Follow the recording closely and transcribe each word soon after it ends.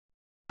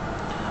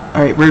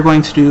Alright, we're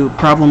going to do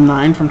problem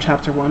 9 from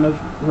chapter 1 of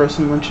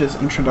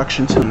Rosenlicht's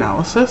Introduction to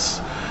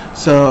Analysis.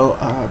 So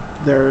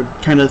there are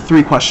kind of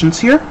 3 questions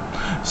here.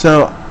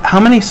 So how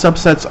many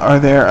subsets are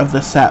there of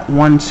the set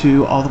 1,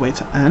 2, all the way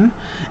to n?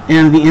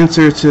 And the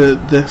answer to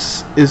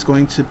this is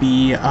going to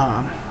be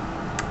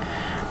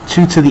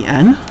 2 to the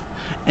n.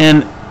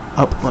 And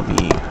let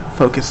me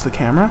focus the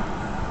camera.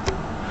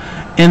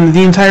 And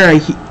the entire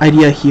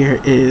idea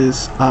here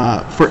is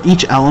for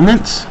each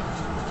element,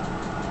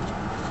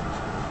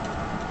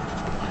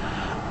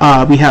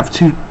 we have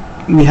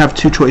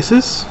two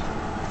choices.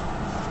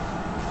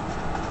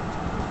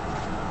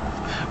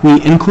 We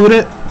include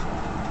it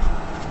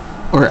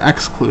or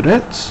exclude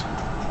it,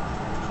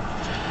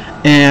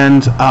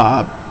 and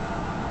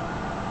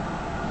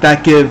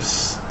that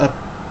gives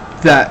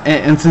that.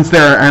 And since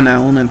there are n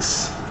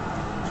elements,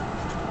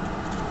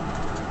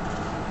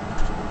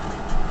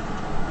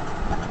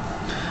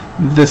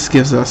 this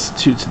gives us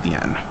 2 to the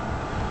n.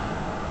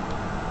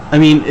 I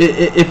mean,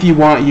 if you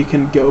want, you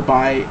can go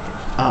by.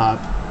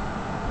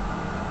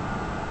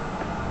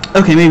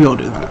 Okay, maybe I'll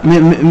do that.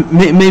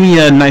 Maybe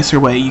a nicer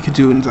way you could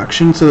do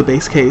induction. So the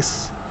base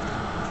case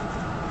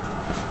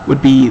would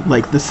be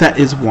like the set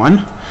is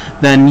 1.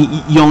 Then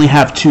you only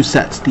have 2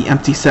 sets, the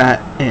empty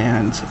set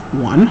and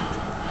 1.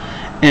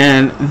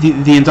 And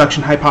the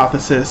induction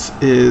hypothesis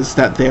is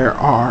that there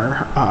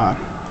are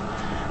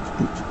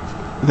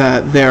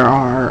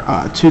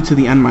 2 to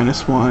the n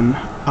minus 1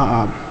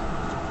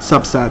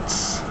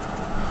 subsets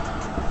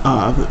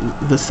of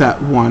the set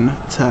 1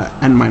 to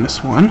n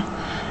minus 1.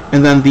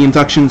 And then the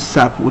induction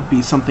step would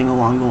be something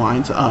along the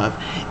lines of,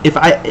 if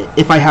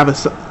I have a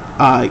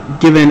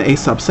given a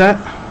subset,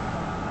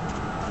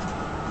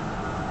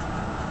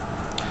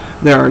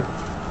 there are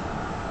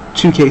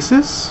 2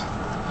 cases,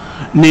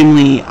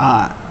 namely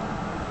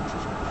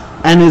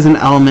n is an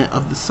element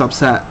of the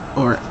subset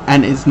or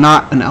n is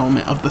not an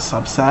element of the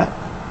subset,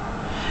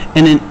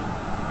 and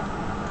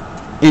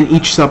in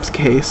each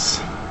subcase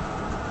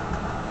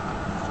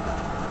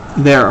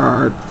there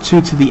are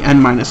 2 to the n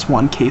minus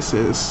 1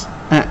 cases,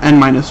 n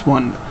minus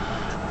 1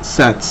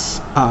 sets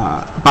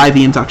by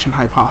the induction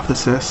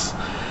hypothesis,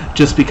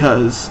 just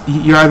because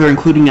you're either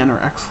including n or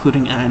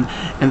excluding n,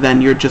 and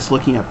then you're just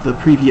looking at the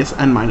previous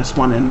n minus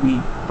 1, and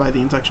by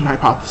the induction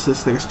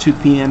hypothesis, there's 2 to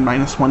the n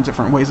minus 1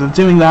 different ways of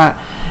doing that,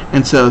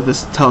 and so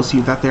this tells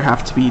you that there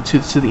have to be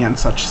 2 to the n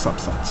such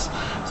subsets.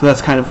 So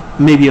that's kind of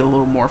maybe a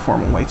little more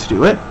formal way to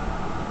do it.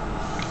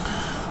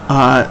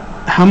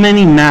 How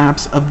many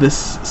maps of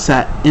this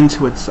set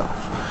into itself?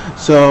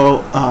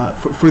 So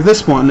for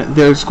this one,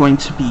 there's going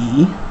to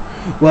be,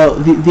 well,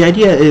 the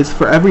idea is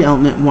for every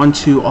element 1,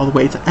 2, all the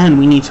way to n,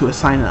 we need to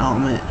assign an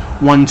element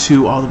 1,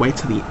 2, all the way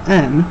to the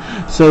n.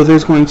 So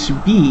there's going to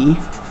be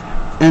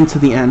n to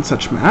the n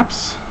such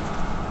maps.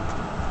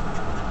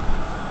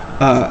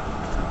 The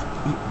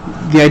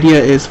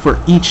idea is for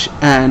each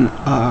n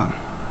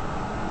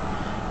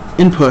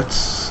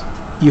inputs,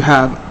 you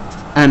have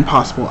n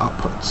possible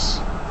outputs.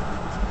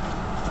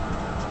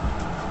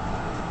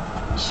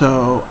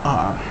 So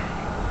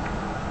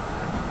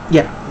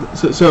yeah,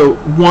 so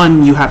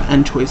 1, you have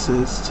n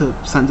choices to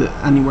send it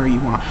anywhere you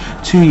want.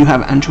 2, you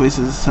have n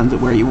choices to send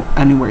it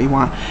anywhere you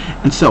want,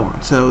 and so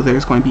on. So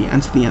there's going to be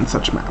n to the n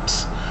such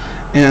maps.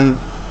 And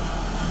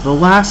the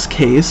last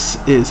case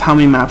is how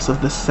many maps of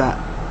this set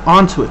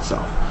onto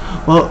itself.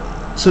 Well,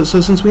 so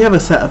since we have a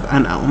set of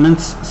n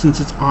elements,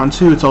 since it's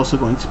onto, it's also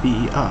going to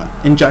be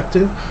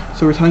injective.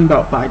 So we're talking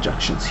about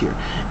bijections here.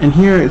 And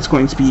here it's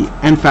going to be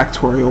n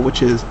factorial,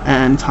 which is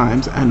n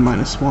times n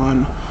minus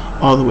 1,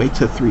 all the way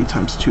to 3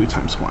 times 2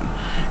 times 1.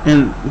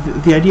 And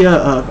the idea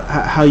of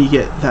how you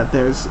get that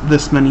there's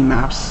this many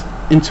maps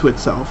into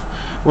itself,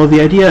 well,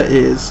 the idea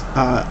is,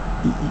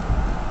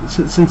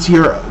 since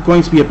you're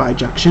going to be a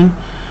bijection,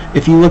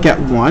 if you look at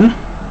 1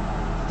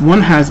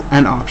 has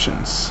n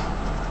options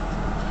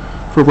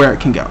for where it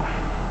can go.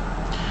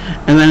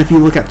 And then if you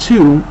look at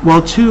 2, well,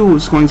 2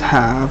 is going to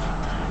have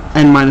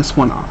n minus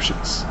 1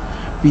 options,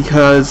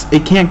 because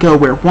it can't go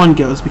where 1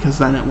 goes, because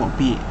then it won't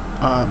be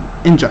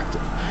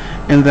injective.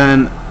 And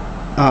then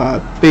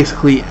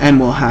basically n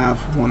will have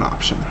 1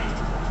 option.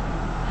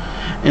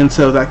 And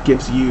so that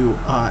gives you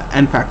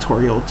n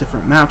factorial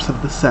different maps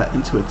of the set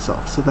into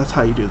itself. So that's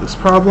how you do this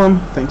problem.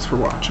 Thanks for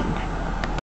watching.